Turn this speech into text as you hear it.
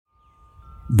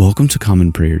Welcome to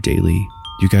Common Prayer Daily,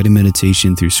 your guided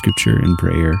meditation through scripture and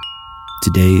prayer.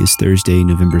 Today is Thursday,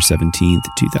 November 17th,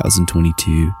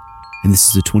 2022, and this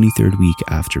is the 23rd week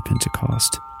after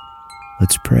Pentecost.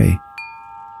 Let's pray.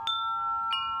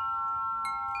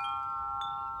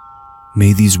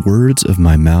 May these words of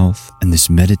my mouth and this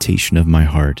meditation of my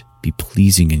heart be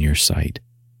pleasing in your sight,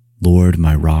 Lord,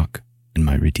 my rock and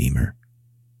my redeemer.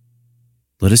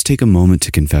 Let us take a moment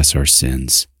to confess our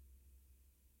sins.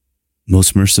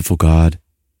 Most merciful God,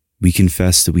 we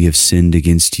confess that we have sinned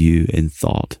against you in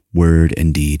thought, word,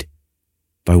 and deed,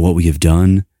 by what we have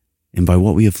done and by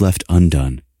what we have left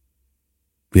undone.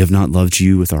 We have not loved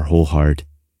you with our whole heart.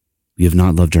 We have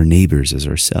not loved our neighbors as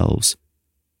ourselves.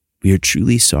 We are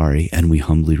truly sorry and we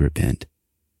humbly repent.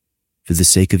 For the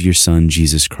sake of your Son,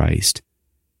 Jesus Christ,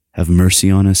 have mercy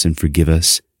on us and forgive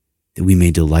us, that we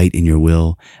may delight in your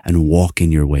will and walk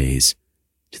in your ways,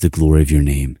 to the glory of your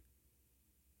name.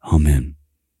 Amen.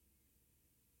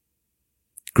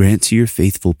 Grant to your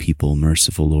faithful people,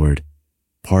 merciful Lord,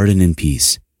 pardon and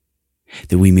peace,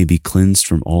 that we may be cleansed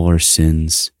from all our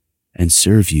sins and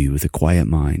serve you with a quiet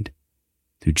mind,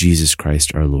 through Jesus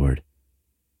Christ our Lord.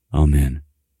 Amen.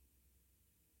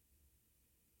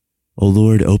 O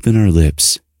Lord, open our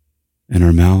lips, and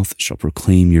our mouth shall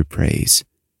proclaim your praise.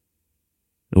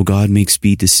 O God, make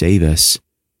speed to save us.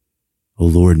 O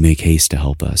Lord, make haste to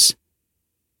help us.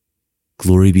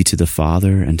 Glory be to the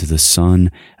Father, and to the Son,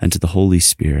 and to the Holy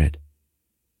Spirit,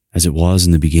 as it was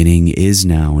in the beginning, is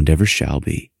now, and ever shall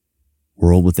be,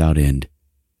 world without end.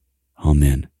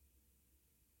 Amen.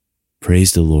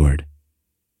 Praise the Lord.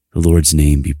 The Lord's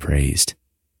name be praised.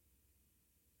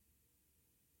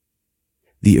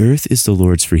 The earth is the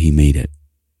Lord's, for he made it.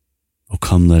 O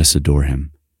come, let us adore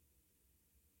him.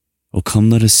 O come,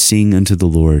 let us sing unto the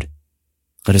Lord.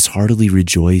 Let us heartily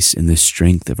rejoice in the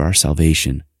strength of our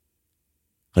salvation.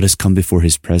 Let us come before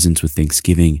his presence with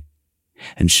thanksgiving,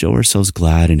 and show ourselves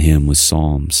glad in him with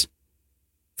psalms.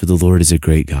 For the Lord is a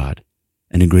great God,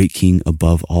 and a great King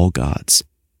above all gods.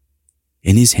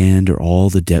 In his hand are all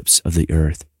the depths of the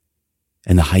earth,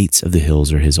 and the heights of the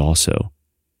hills are his also.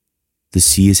 The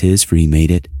sea is his, for he made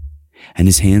it, and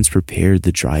his hands prepared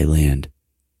the dry land.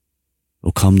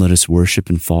 O come, let us worship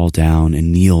and fall down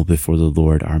and kneel before the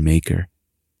Lord our Maker.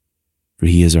 For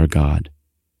he is our God,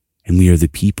 and we are the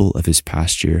people of his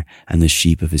pasture and the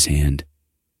sheep of his hand.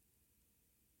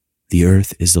 The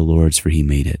earth is the Lord's, for he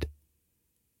made it.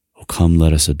 O come,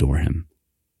 let us adore him.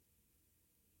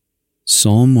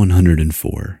 Psalm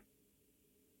 104.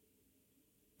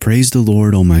 Praise the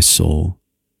Lord, O my soul.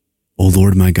 O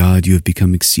Lord my God, you have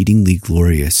become exceedingly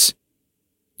glorious.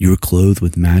 You are clothed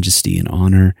with majesty and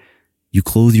honor. You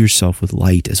clothe yourself with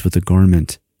light as with a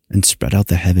garment, and spread out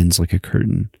the heavens like a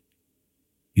curtain.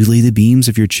 You lay the beams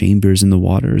of your chambers in the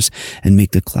waters, and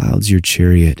make the clouds your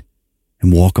chariot,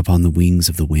 and walk upon the wings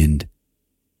of the wind.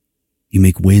 You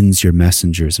make winds your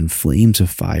messengers, and flames of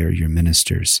fire your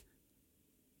ministers.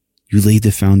 You laid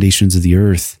the foundations of the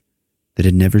earth, that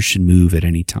it never should move at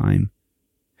any time.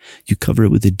 You cover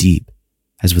it with the deep,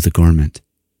 as with a garment.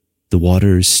 The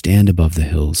waters stand above the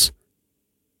hills.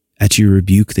 At your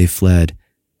rebuke they fled.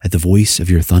 At the voice of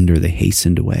your thunder they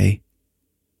hastened away.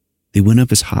 They went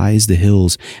up as high as the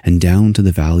hills and down to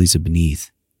the valleys of beneath,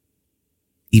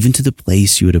 even to the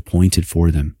place you had appointed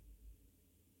for them.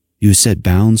 You have set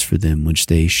bounds for them which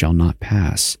they shall not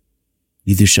pass,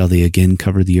 neither shall they again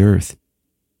cover the earth.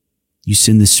 You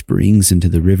send the springs into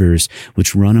the rivers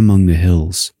which run among the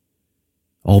hills.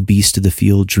 All beasts of the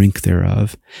field drink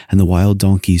thereof, and the wild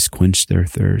donkeys quench their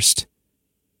thirst.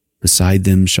 Beside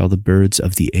them shall the birds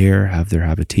of the air have their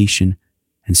habitation,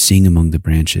 and sing among the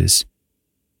branches.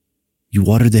 You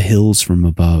water the hills from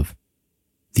above.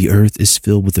 The earth is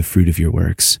filled with the fruit of your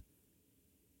works.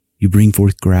 You bring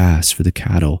forth grass for the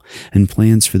cattle and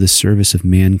plants for the service of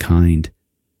mankind,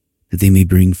 that they may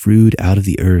bring food out of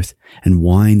the earth and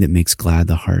wine that makes glad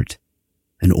the heart,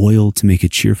 and oil to make a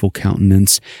cheerful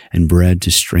countenance and bread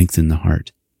to strengthen the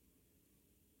heart.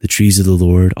 The trees of the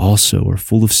Lord also are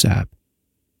full of sap,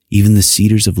 even the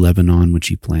cedars of Lebanon which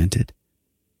he planted,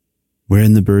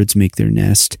 wherein the birds make their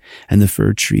nest, and the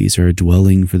fir trees are a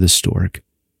dwelling for the stork.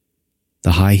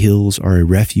 The high hills are a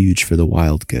refuge for the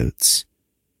wild goats,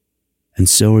 and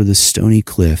so are the stony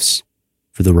cliffs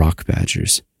for the rock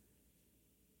badgers.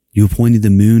 You appointed the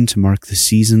moon to mark the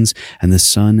seasons, and the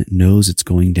sun knows its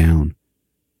going down.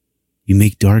 You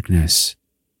make darkness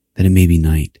that it may be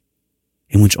night,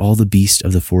 in which all the beasts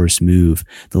of the forest move.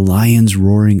 The lions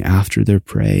roaring after their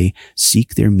prey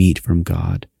seek their meat from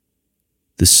God.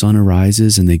 The sun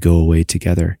arises and they go away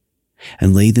together,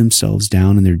 and lay themselves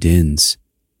down in their dens.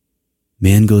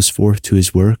 Man goes forth to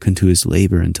his work and to his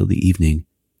labor until the evening.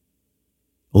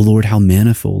 O Lord, how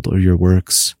manifold are your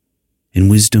works. In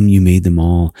wisdom you made them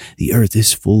all. The earth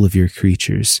is full of your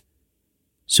creatures.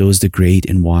 So is the great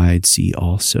and wide sea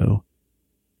also,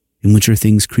 in which are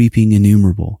things creeping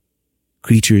innumerable,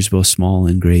 creatures both small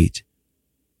and great.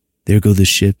 There go the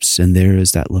ships, and there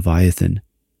is that Leviathan,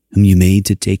 whom you made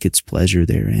to take its pleasure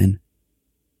therein.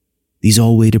 These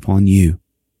all wait upon you,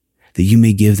 that you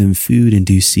may give them food in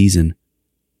due season.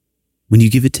 When you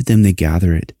give it to them, they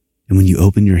gather it, and when you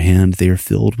open your hand, they are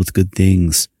filled with good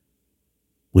things.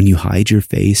 When you hide your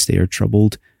face, they are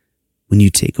troubled. When you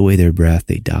take away their breath,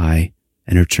 they die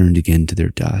and are turned again to their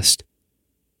dust.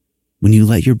 When you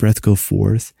let your breath go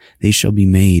forth, they shall be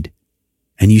made,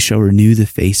 and you shall renew the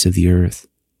face of the earth.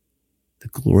 The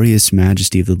glorious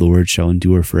majesty of the Lord shall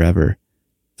endure forever.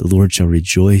 The Lord shall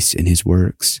rejoice in his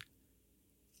works.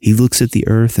 He looks at the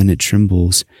earth and it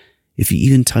trembles. If he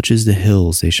even touches the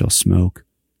hills, they shall smoke.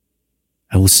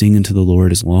 I will sing unto the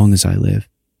Lord as long as I live.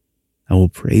 I will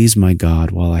praise my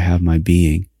God while I have my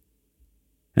being.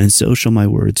 And so shall my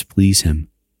words please him.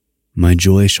 My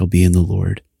joy shall be in the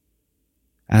Lord.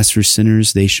 As for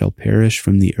sinners, they shall perish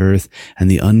from the earth, and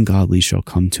the ungodly shall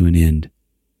come to an end.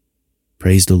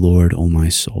 Praise the Lord, O my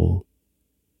soul.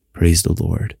 Praise the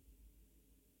Lord.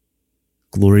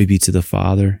 Glory be to the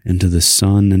Father, and to the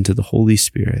Son, and to the Holy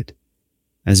Spirit,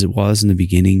 as it was in the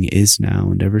beginning, is now,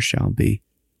 and ever shall be,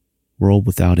 world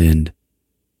without end.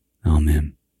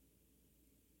 Amen.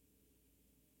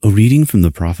 A reading from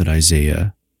the prophet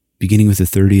Isaiah, beginning with the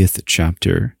 30th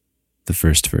chapter, the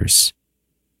first verse.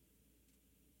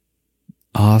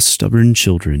 Ah, stubborn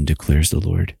children, declares the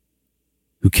Lord,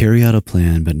 who carry out a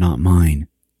plan but not mine,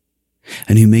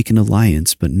 and who make an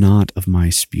alliance but not of my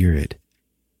spirit,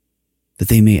 that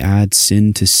they may add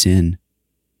sin to sin,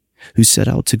 who set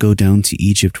out to go down to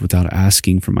Egypt without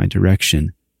asking for my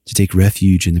direction, to take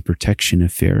refuge in the protection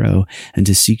of Pharaoh, and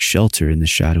to seek shelter in the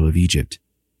shadow of Egypt.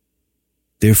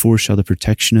 Therefore shall the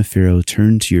protection of Pharaoh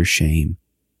turn to your shame,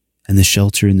 and the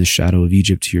shelter in the shadow of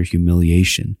Egypt to your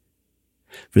humiliation.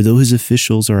 For though his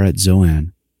officials are at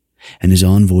Zoan, and his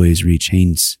envoys reach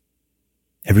Hanes,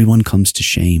 everyone comes to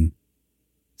shame,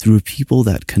 through a people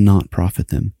that cannot profit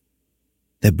them,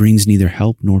 that brings neither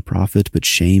help nor profit, but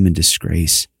shame and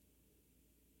disgrace.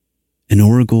 An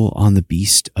oracle on the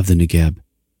beast of the Negeb.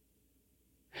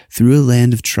 Through a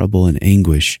land of trouble and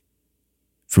anguish,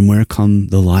 from where come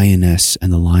the lioness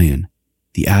and the lion,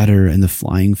 the adder and the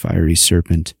flying fiery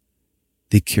serpent.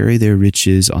 They carry their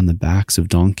riches on the backs of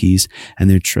donkeys and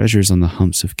their treasures on the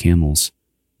humps of camels,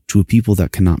 to a people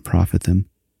that cannot profit them.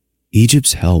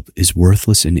 Egypt's help is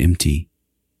worthless and empty.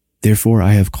 Therefore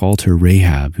I have called her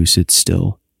Rahab, who sits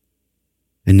still.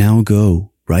 And now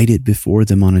go, write it before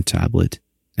them on a tablet,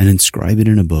 and inscribe it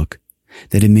in a book,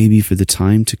 that it may be for the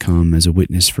time to come as a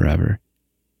witness forever.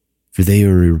 For they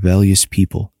are a rebellious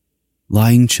people,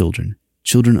 lying children,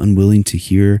 children unwilling to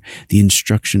hear the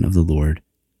instruction of the Lord,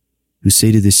 who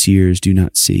say to the seers, do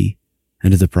not see,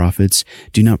 and to the prophets,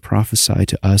 do not prophesy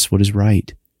to us what is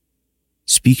right.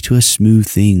 Speak to us smooth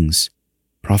things,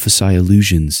 prophesy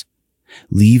illusions,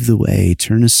 leave the way,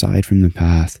 turn aside from the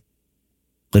path.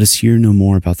 Let us hear no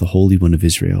more about the Holy One of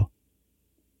Israel.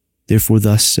 Therefore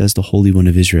thus says the Holy One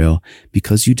of Israel,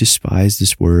 because you despise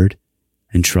this word,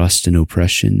 and trust in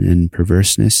oppression and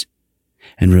perverseness,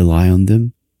 and rely on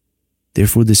them,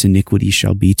 therefore this iniquity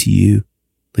shall be to you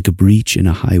like a breach in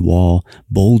a high wall,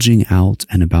 bulging out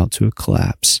and about to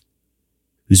collapse,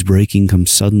 whose breaking comes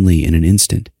suddenly in an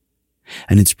instant,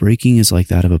 and its breaking is like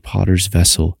that of a potter's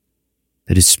vessel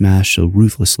that is smashed so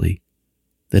ruthlessly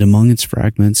that among its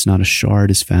fragments not a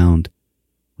shard is found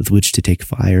with which to take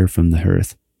fire from the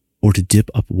hearth, or to dip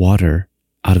up water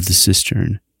out of the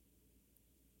cistern.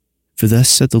 For thus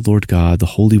said the Lord God, the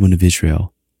Holy One of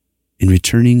Israel, in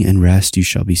returning and rest you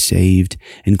shall be saved,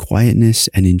 in quietness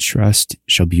and in trust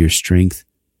shall be your strength.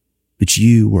 But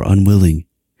you were unwilling,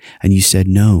 and you said,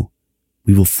 no,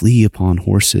 we will flee upon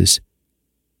horses.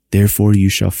 Therefore you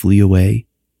shall flee away,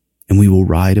 and we will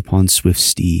ride upon swift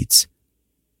steeds.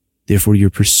 Therefore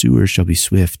your pursuers shall be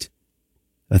swift.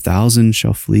 1,000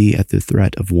 shall flee at the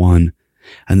threat of one,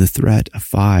 and the threat of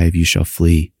 5 you shall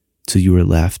flee, till you are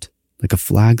left like a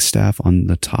flagstaff on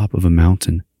the top of a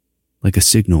mountain, like a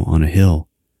signal on a hill.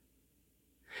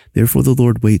 Therefore the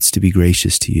Lord waits to be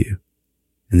gracious to you,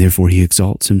 and therefore he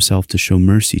exalts himself to show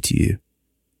mercy to you.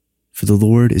 For the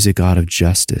Lord is a God of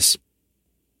justice.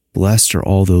 Blessed are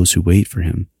all those who wait for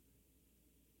him.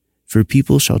 For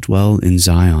people shall dwell in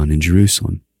Zion and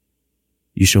Jerusalem.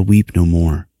 You shall weep no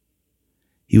more.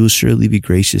 He will surely be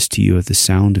gracious to you at the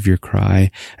sound of your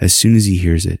cry. As soon as he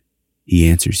hears it, he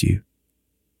answers you.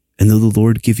 And though the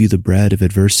Lord give you the bread of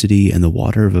adversity and the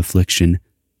water of affliction,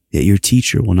 Yet your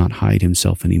teacher will not hide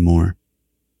himself any more.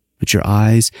 But your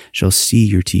eyes shall see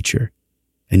your teacher,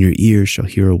 and your ears shall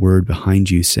hear a word behind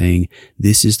you saying,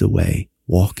 this is the way,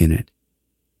 walk in it.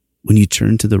 When you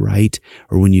turn to the right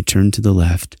or when you turn to the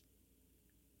left,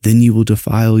 then you will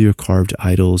defile your carved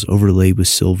idols overlaid with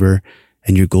silver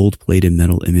and your gold-plated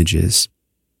metal images.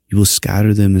 You will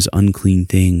scatter them as unclean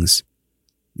things.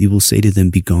 You will say to them,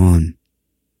 be gone.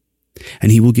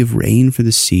 And he will give rain for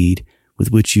the seed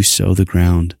with which you sow the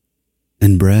ground,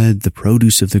 and bread, the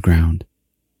produce of the ground,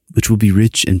 which will be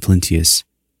rich and plenteous.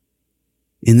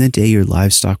 In that day your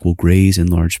livestock will graze in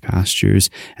large pastures,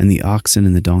 and the oxen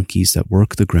and the donkeys that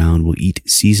work the ground will eat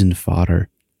seasoned fodder,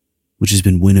 which has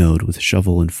been winnowed with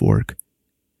shovel and fork.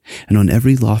 And on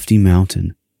every lofty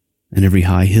mountain and every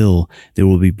high hill there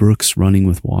will be brooks running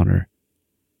with water,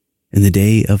 in the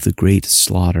day of the great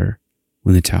slaughter,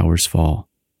 when the towers fall.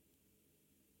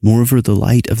 Moreover, the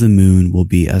light of the moon will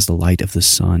be as the light of the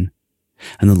sun,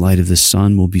 and the light of the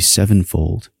sun will be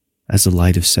sevenfold, as the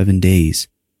light of 7 days,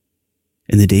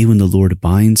 in the day when the Lord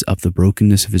binds up the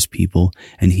brokenness of his people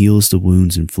and heals the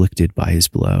wounds inflicted by his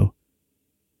blow.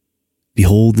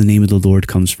 Behold, the name of the Lord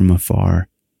comes from afar,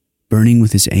 burning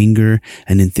with his anger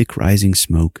and in thick rising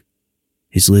smoke.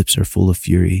 His lips are full of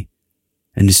fury,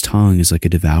 and his tongue is like a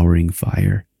devouring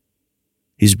fire.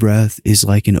 His breath is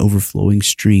like an overflowing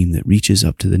stream that reaches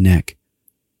up to the neck,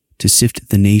 to sift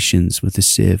the nations with a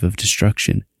sieve of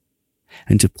destruction,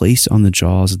 and to place on the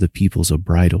jaws of the peoples a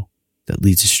bridle that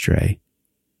leads astray.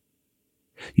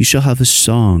 You shall have a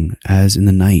song as in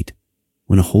the night,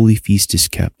 when a holy feast is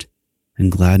kept,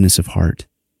 and gladness of heart,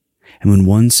 and when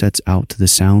one sets out to the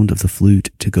sound of the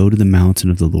flute to go to the mountain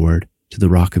of the Lord, to the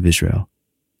rock of Israel.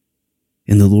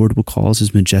 And the Lord will cause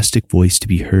his majestic voice to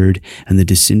be heard, and the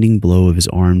descending blow of his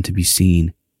arm to be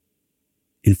seen.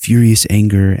 In furious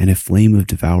anger and a flame of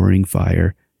devouring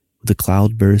fire, with a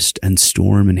cloudburst and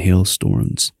storm and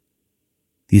hailstorms.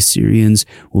 The Assyrians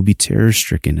will be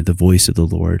terror-stricken at the voice of the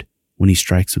Lord when he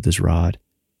strikes with his rod,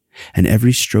 and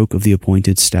every stroke of the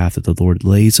appointed staff that the Lord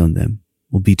lays on them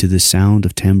will be to the sound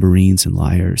of tambourines and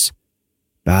lyres.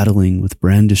 Battling with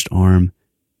brandished arm,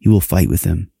 he will fight with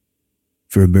them.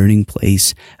 For a burning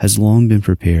place has long been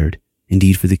prepared.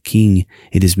 Indeed, for the king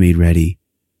it is made ready.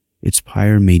 Its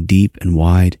pyre made deep and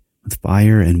wide, with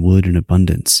fire and wood in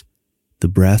abundance. The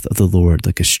breath of the Lord,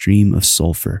 like a stream of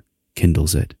sulfur,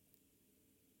 kindles it.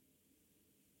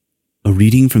 A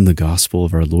reading from the Gospel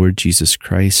of our Lord Jesus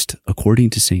Christ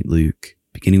according to St. Luke,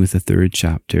 beginning with the 3rd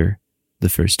chapter, the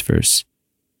 1st verse.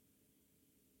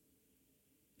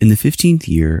 In the 15th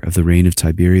year of the reign of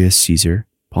Tiberius Caesar,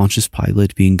 Pontius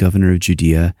Pilate being governor of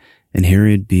Judea, and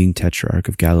Herod being tetrarch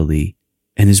of Galilee,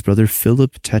 and his brother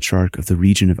Philip tetrarch of the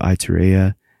region of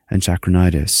Iturea and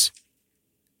Trachonitis,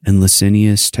 and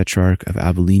Lysanias tetrarch of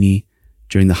Abilene,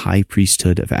 during the high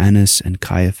priesthood of Annas and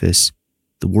Caiaphas,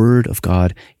 the word of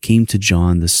God came to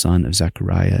John the son of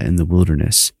Zechariah in the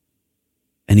wilderness.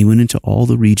 And he went into all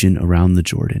the region around the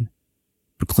Jordan,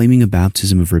 proclaiming a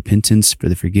baptism of repentance for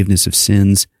the forgiveness of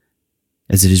sins,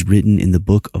 as it is written in the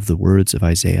book of the words of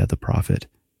Isaiah the prophet.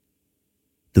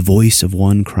 The voice of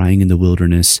one crying in the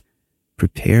wilderness,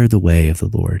 prepare the way of the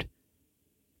Lord.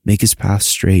 Make his path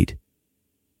straight.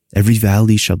 Every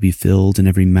valley shall be filled, and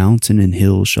every mountain and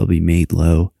hill shall be made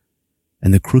low,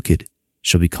 and the crooked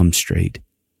shall become straight,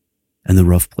 and the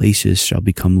rough places shall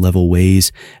become level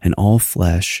ways, and all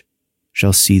flesh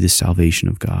shall see the salvation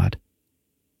of God.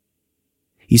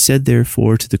 He said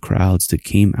therefore to the crowds that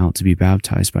came out to be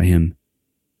baptized by him,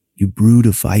 you brood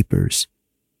of vipers,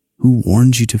 who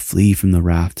warned you to flee from the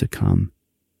wrath to come?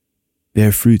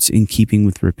 Bear fruits in keeping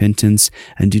with repentance,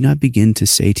 and do not begin to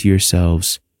say to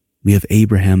yourselves, we have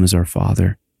Abraham as our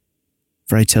father.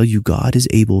 For I tell you, God is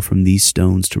able from these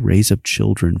stones to raise up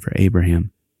children for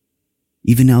Abraham.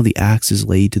 Even now the axe is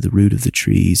laid to the root of the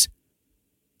trees.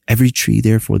 Every tree,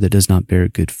 therefore, that does not bear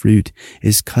good fruit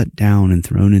is cut down and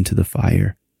thrown into the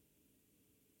fire.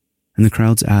 And the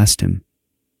crowds asked him,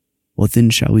 what then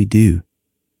shall we do?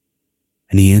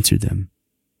 And he answered them,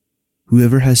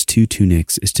 whoever has 2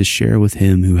 tunics is to share with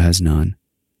him who has none,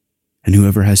 and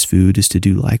whoever has food is to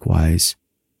do likewise.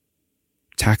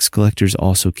 Tax collectors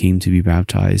also came to be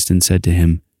baptized and said to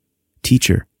him,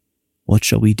 Teacher, what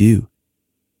shall we do?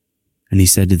 And he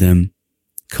said to them,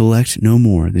 collect no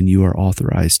more than you are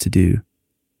authorized to do.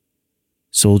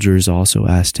 Soldiers also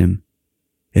asked him,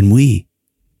 and we,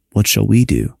 what shall we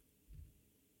do?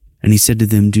 And he said to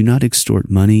them, do not extort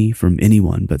money from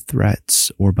anyone but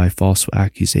threats or by false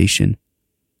accusation,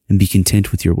 and be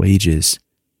content with your wages.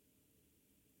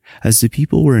 As the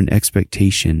people were in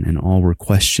expectation and all were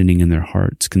questioning in their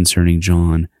hearts concerning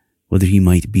John, whether he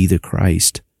might be the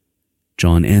Christ,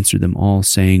 John answered them all,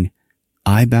 saying,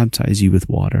 I baptize you with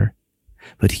water,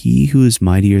 but he who is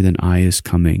mightier than I is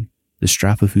coming, the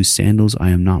strap of whose sandals I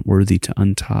am not worthy to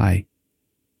untie.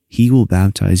 He will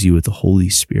baptize you with the Holy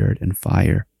Spirit and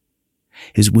fire.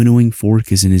 His winnowing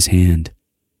fork is in his hand,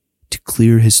 to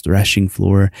clear his threshing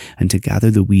floor and to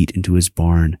gather the wheat into his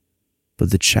barn,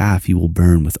 but the chaff he will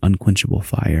burn with unquenchable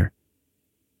fire.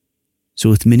 So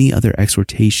with many other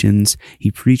exhortations,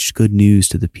 he preached good news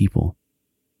to the people.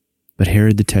 But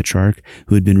Herod the Tetrarch,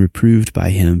 who had been reproved by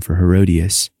him for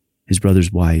Herodias, his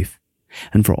brother's wife,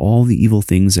 and for all the evil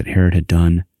things that Herod had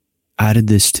done, added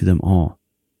this to them all,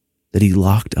 that he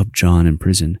locked up John in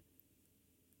prison.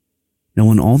 Now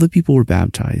when all the people were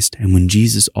baptized, and when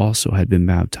Jesus also had been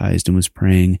baptized and was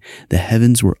praying, the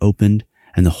heavens were opened,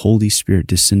 and the Holy Spirit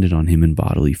descended on him in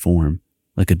bodily form,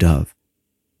 like a dove.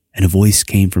 And a voice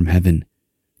came from heaven,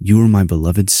 You are my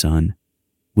beloved Son.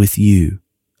 With you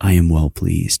I am well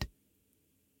pleased.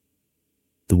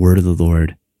 The word of the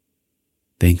Lord.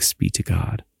 Thanks be to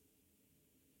God.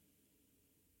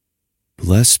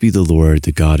 Blessed be the Lord,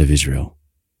 the God of Israel.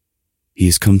 He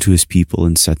has come to his people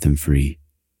and set them free.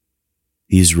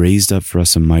 He has raised up for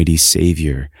us a mighty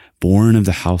Savior, born of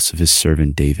the house of his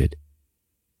servant David.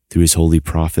 Through his holy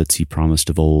prophets he promised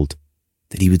of old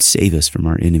that he would save us from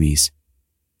our enemies,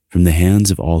 from the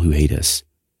hands of all who hate us.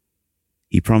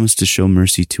 He promised to show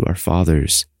mercy to our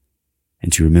fathers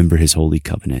and to remember his holy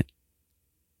covenant.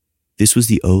 This was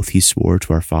the oath he swore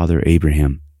to our father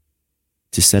Abraham,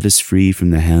 to set us free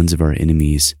from the hands of our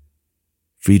enemies,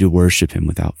 free to worship him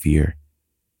without fear,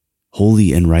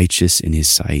 holy and righteous in his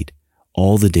sight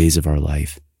all the days of our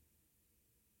life.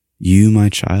 You, my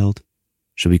child,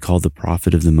 shall be called the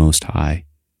prophet of the Most High,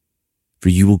 for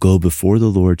you will go before the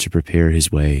Lord to prepare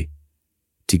his way,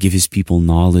 to give his people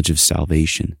knowledge of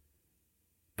salvation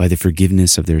by the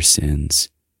forgiveness of their sins.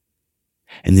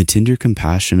 And the tender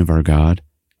compassion of our God,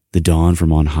 the dawn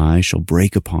from on high, shall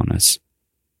break upon us,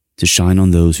 to shine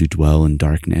on those who dwell in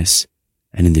darkness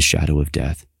and in the shadow of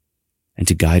death, and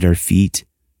to guide our feet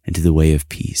into the way of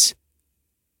peace.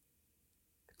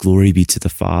 Glory be to the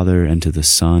Father, and to the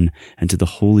Son, and to the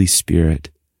Holy Spirit,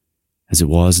 as it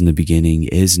was in the beginning,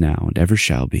 is now, and ever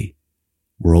shall be,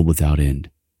 world without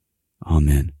end.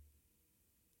 Amen.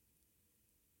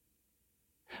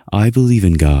 I believe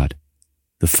in God,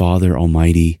 the Father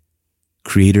Almighty,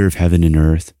 creator of heaven and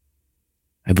earth.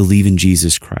 I believe in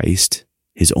Jesus Christ,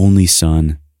 his only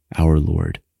Son, our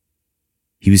Lord.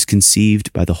 He was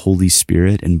conceived by the Holy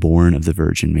Spirit and born of the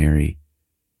Virgin Mary.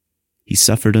 He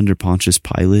suffered under Pontius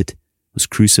Pilate, was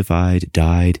crucified,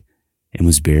 died, and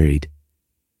was buried.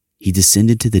 He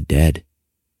descended to the dead.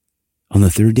 On the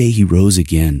third day he rose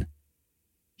again.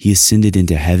 He ascended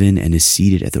into heaven and is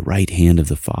seated at the right hand of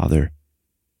the Father.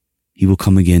 He will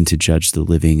come again to judge the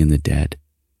living and the dead.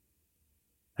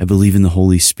 I believe in the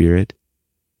Holy Spirit,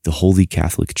 the Holy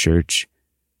Catholic Church,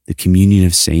 the communion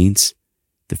of saints,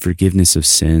 the forgiveness of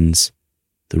sins,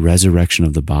 the resurrection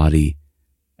of the body,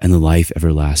 and the life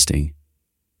everlasting.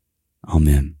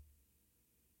 Amen.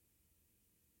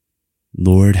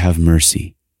 Lord, have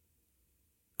mercy.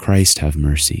 Christ, have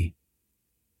mercy.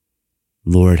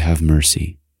 Lord, have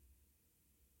mercy.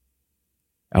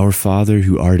 Our Father,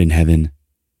 who art in heaven,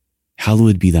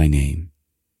 hallowed be thy name.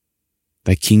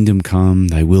 Thy kingdom come,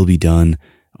 thy will be done,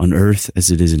 on earth as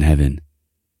it is in heaven.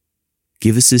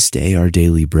 Give us this day our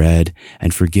daily bread,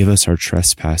 and forgive us our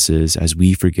trespasses as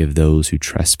we forgive those who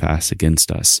trespass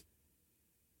against us.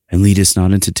 And lead us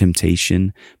not into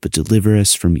temptation, but deliver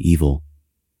us from evil.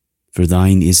 For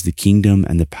thine is the kingdom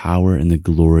and the power and the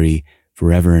glory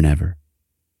forever and ever.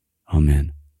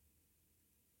 Amen.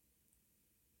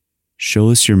 Show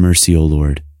us your mercy, O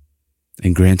Lord,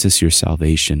 and grant us your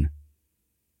salvation.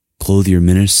 Clothe your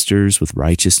ministers with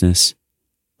righteousness.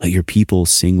 Let your people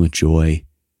sing with joy.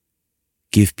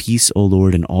 Give peace, O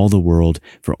Lord, in all the world,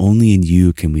 for only in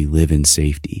you can we live in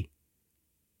safety.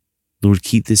 Lord,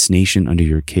 keep this nation under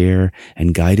your care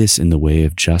and guide us in the way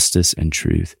of justice and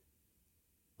truth.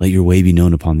 Let your way be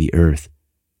known upon the earth,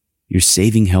 your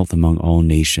saving health among all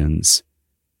nations.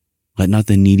 Let not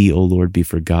the needy, O Lord, be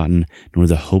forgotten, nor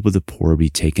the hope of the poor be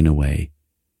taken away.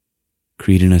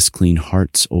 Create in us clean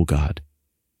hearts, O God,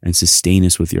 and sustain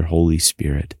us with your Holy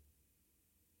Spirit.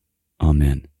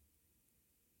 Amen.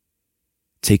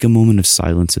 Take a moment of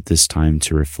silence at this time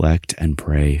to reflect and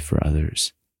pray for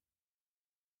others.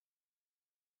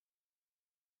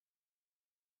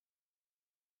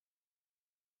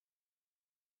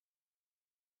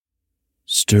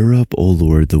 Stir up, O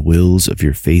Lord, the wills of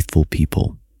your faithful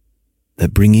people,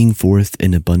 that bringing forth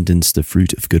in abundance the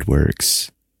fruit of good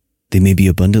works, they may be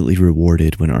abundantly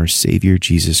rewarded when our Savior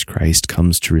Jesus Christ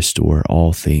comes to restore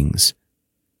all things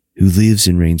who lives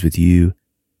and reigns with you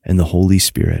and the Holy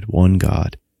Spirit, one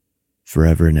God,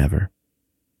 forever and ever.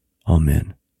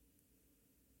 Amen.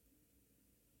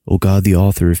 O God, the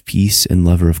author of peace and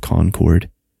lover of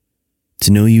concord,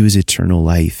 to know you is eternal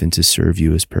life and to serve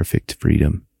you is perfect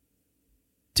freedom.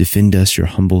 Defend us, your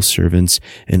humble servants,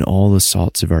 in all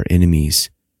assaults of our enemies,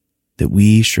 that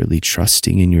we, surely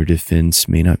trusting in your defense,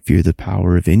 may not fear the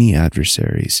power of any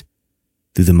adversaries,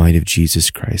 through the might of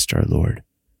Jesus Christ our Lord.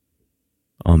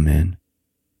 Amen.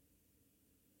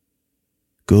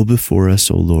 Go before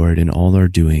us, O Lord, in all our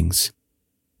doings,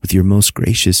 with your most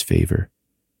gracious favor,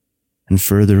 and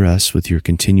further us with your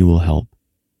continual help,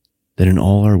 that in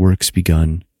all our works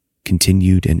begun,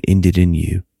 continued, and ended in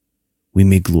you, we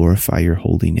may glorify your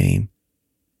holy name,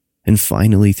 and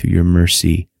finally, through your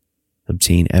mercy,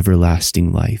 obtain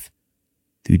everlasting life,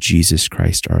 through Jesus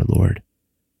Christ our Lord.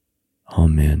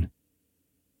 Amen.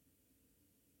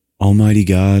 Almighty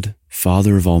God,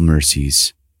 Father of all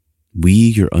mercies, we,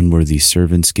 your unworthy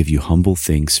servants, give you humble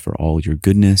thanks for all your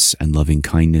goodness and loving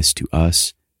kindness to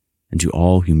us and to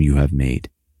all whom you have made.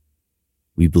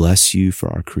 We bless you for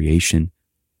our creation,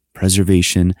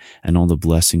 preservation, and all the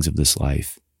blessings of this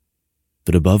life,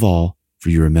 but above all, for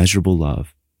your immeasurable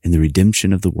love and the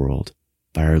redemption of the world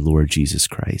by our Lord Jesus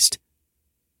Christ,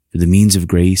 for the means of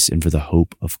grace and for the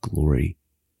hope of glory.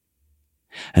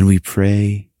 And we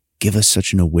pray, give us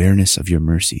such an awareness of your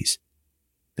mercies,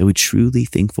 that with truly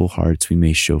thankful hearts we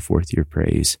may show forth your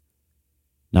praise,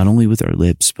 not only with our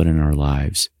lips, but in our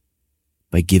lives,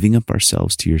 by giving up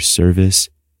ourselves to your service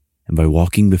and by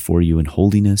walking before you in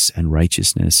holiness and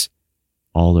righteousness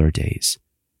all our days.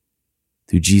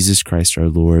 Through Jesus Christ our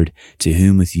Lord, to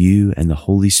whom with you and the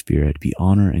Holy Spirit be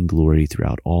honor and glory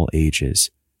throughout all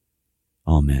ages.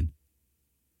 Amen.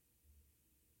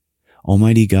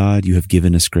 Almighty God, you have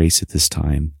given us grace at this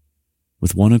time,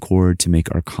 with one accord to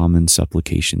make our common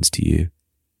supplications to you.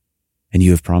 And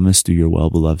you have promised through your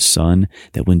well-beloved Son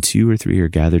that when 2 or 3 are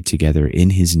gathered together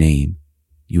in his name,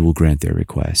 you will grant their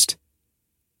request.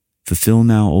 Fulfill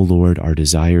now, O Lord, our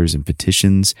desires and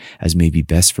petitions as may be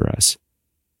best for us,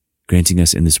 granting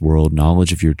us in this world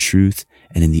knowledge of your truth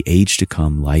and in the age to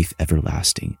come life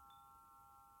everlasting.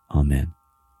 Amen.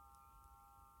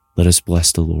 Let us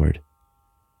bless the Lord.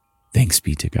 Thanks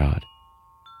be to God.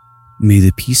 May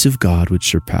the peace of God, which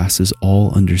surpasses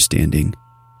all understanding,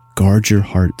 guard your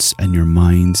hearts and your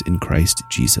minds in Christ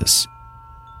Jesus.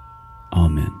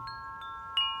 Amen.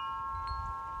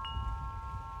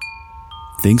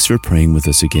 Thanks for praying with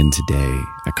us again today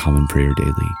at Common Prayer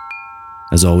Daily.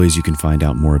 As always, you can find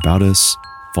out more about us,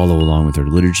 follow along with our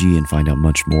liturgy, and find out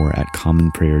much more at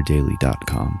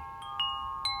commonprayerdaily.com.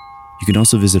 You can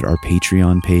also visit our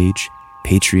Patreon page,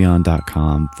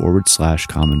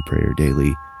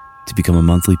 patreon.com/commonprayerdaily, to become a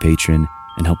monthly patron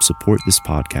and help support this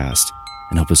podcast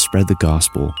and help us spread the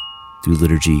gospel through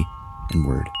liturgy and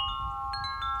word.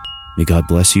 May God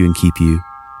bless you and keep you.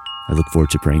 I look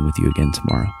forward to praying with you again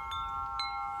tomorrow.